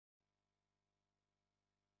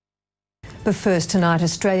But first tonight,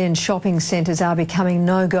 Australian shopping centres are becoming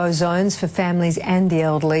no-go zones for families and the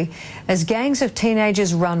elderly as gangs of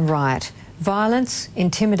teenagers run riot. Violence,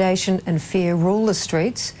 intimidation and fear rule the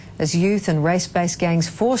streets as youth and race-based gangs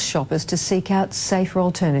force shoppers to seek out safer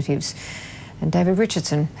alternatives. And David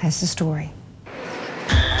Richardson has the story.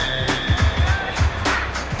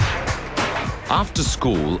 After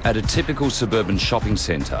school at a typical suburban shopping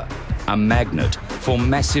centre, a magnet for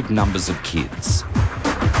massive numbers of kids.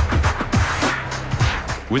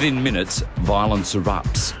 Within minutes, violence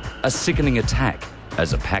erupts. A sickening attack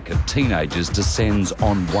as a pack of teenagers descends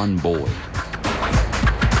on one boy.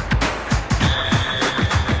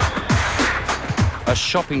 A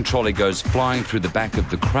shopping trolley goes flying through the back of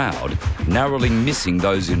the crowd, narrowly missing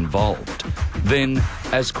those involved. Then,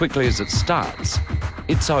 as quickly as it starts,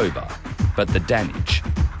 it's over. But the damage,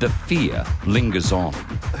 the fear lingers on.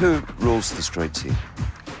 Who rules the streets here?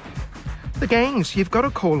 The gangs. You've got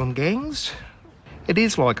to call them gangs. It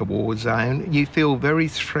is like a war zone. You feel very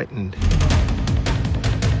threatened.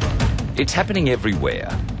 It's happening everywhere.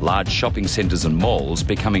 Large shopping centres and malls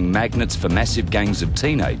becoming magnets for massive gangs of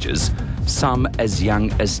teenagers, some as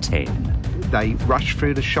young as 10. They rush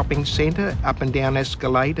through the shopping centre, up and down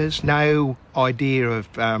escalators. No idea of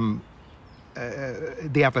the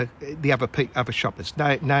other shoppers.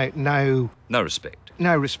 No respect.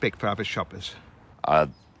 No respect for other shoppers. Are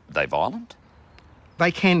they violent?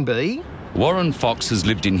 They can be. Warren Fox has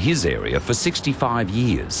lived in his area for 65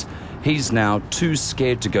 years. He's now too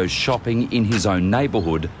scared to go shopping in his own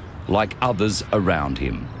neighbourhood like others around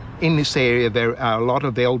him. In this area, there are a lot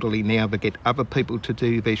of elderly now that get other people to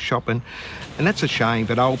do their shopping, and that's a shame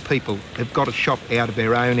that old people have got to shop out of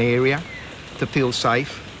their own area to feel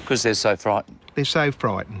safe. Because they're so frightened. They're so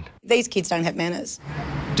frightened. These kids don't have manners.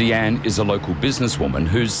 Deanne is a local businesswoman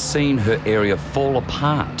who's seen her area fall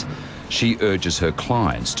apart. She urges her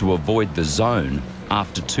clients to avoid the zone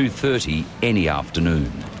after 2:30 any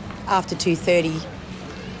afternoon. After 2:30,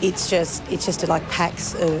 it's just like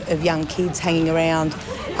packs of young kids hanging around,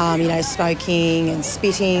 smoking and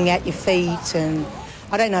spitting at your feet. And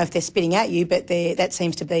I don't know if they're spitting at you, but that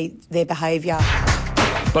seems to be their behaviour.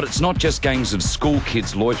 But it's not just gangs of school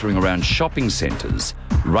kids loitering around shopping centres.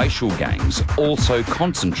 Racial gangs also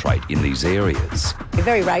concentrate in these areas. They're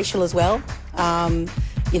very racial as well.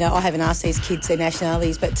 I haven't asked these kids their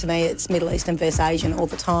nationalities, but to me it's Middle Eastern versus Asian all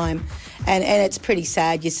the time. And it's pretty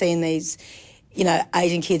sad. You're seeing these,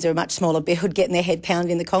 Asian kids are a much smaller build getting their head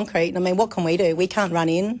pounded in the concrete. I mean, what can we do? We can't run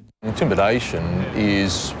in. Intimidation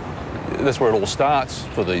that's where it all starts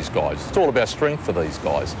for these guys. It's all about strength for these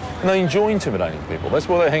guys. And they enjoy intimidating people. That's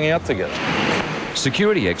why they hang out together.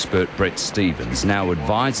 Security expert Brett Stevens now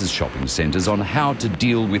advises shopping centres on how to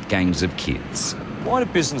deal with gangs of kids. Why do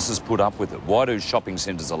businesses put up with it? Why do shopping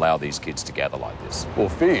centres allow these kids to gather like this? Well,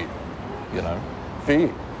 fear,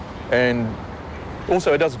 fear. And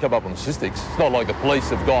also it doesn't come up on the statistics. It's not like the police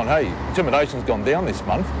have gone, hey, intimidation's gone down this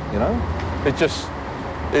month,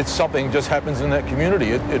 It's something just happens in that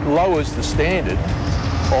community. It lowers the standard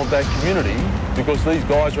of that community because these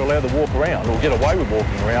guys are allowed to walk around or get away with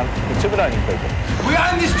walking around intimidating people. We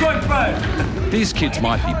own this joint, bro! These kids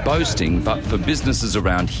might be boasting, but for businesses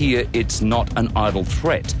around here, it's not an idle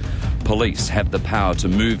threat. Police have the power to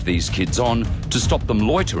move these kids on to stop them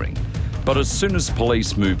loitering. But as soon as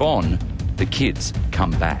police move on, the kids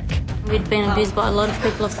come back. We'd been abused by a lot of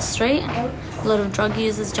people off the street, a lot of drug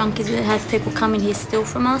users, junkies. We had people come in here steal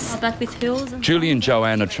from us, back with hills. Julie and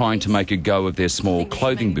Joanne are trying to make a go of their small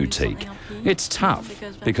clothing boutique. It's tough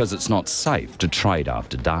because it's not safe to trade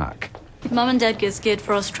after dark. Mum and Dad get scared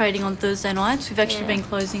for us trading on Thursday nights. We've actually been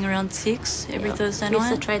closing around 6 every Thursday night. We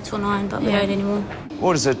used to trade till 9, but we don't anymore.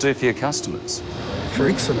 What does that do for your customers?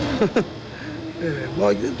 Freaks them.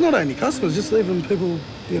 Not only customers, just even people,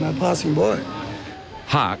 passing by.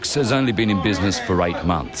 Harks has only been in business for 8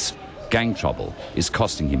 months. Gang trouble is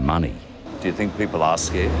costing him money. Do you think people are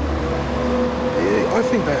scared? Yeah, I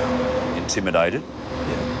think they are. Intimidated?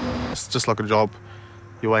 Yeah. It's just like a job.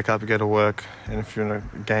 You wake up, you go to work, and if you're in a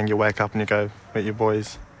gang, you wake up and you go meet your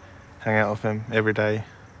boys, hang out with them every day.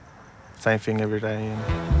 Same thing every day.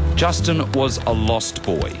 Justin was a lost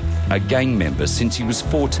boy, a gang member since he was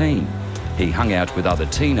 14. He hung out with other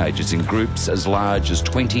teenagers in groups as large as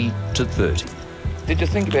 20 to 30. Did you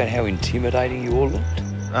think about how intimidating you all looked?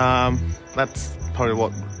 That's probably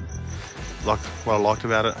what I liked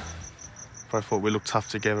about it. I thought we looked tough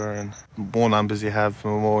together, and the more numbers you have, the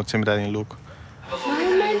more intimidating you look.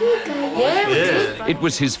 It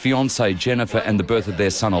was his fiancée Jennifer and the birth of their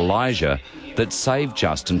son Elijah that saved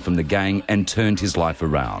Justin from the gang and turned his life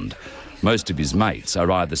around. Most of his mates are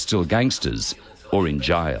either still gangsters or in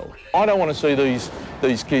jail. I don't want to see these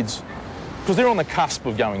kids, because they're on the cusp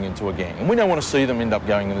of going into a gang, and we don't want to see them end up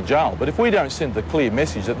going into jail. But if we don't send the clear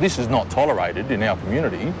message that this is not tolerated in our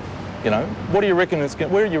community, you know, where do you reckon it's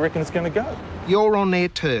going to go? You're on their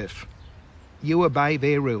turf. You obey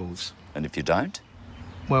their rules. And if you don't?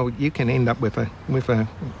 Well, you can end up with an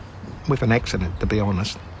accident, to be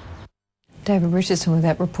honest. David Richardson with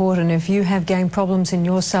that report. And if you have gang problems in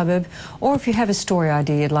your suburb, or if you have a story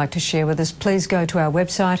idea you'd like to share with us, please go to our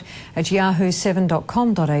website at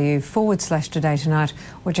yahoo7.com.au/Today Tonight,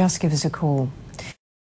 or just give us a call.